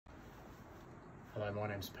Hello, my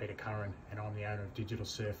name's Peter Curran and I'm the owner of Digital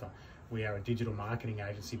Surfer. We are a digital marketing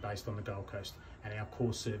agency based on the Gold Coast, and our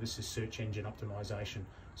core service is search engine optimization.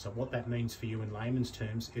 So what that means for you in layman's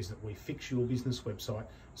terms is that we fix your business website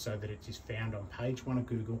so that it is found on page 1 of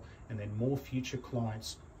Google, and then more future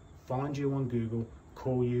clients find you on Google,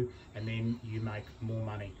 call you, and then you make more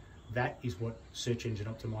money. That is what search engine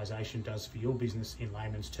optimization does for your business in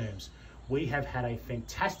layman's terms. We have had a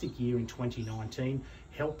fantastic year in 2019,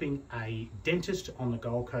 helping a dentist on the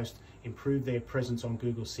Gold Coast improve their presence on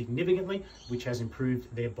Google significantly, which has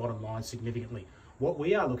improved their bottom line significantly. What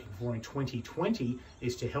we are looking for in 2020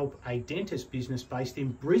 is to help a dentist business based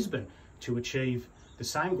in Brisbane to achieve the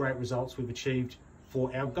same great results we've achieved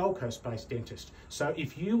for our Gold Coast based dentist. So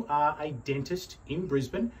if you are a dentist in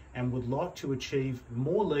Brisbane and would like to achieve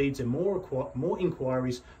more leads and more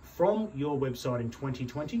inquiries from your website in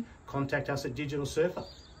 2020, contact us at Digital Surfer,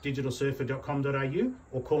 digitalsurfer.com.au,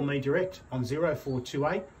 or call me direct on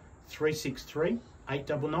 0428 363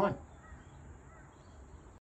 899.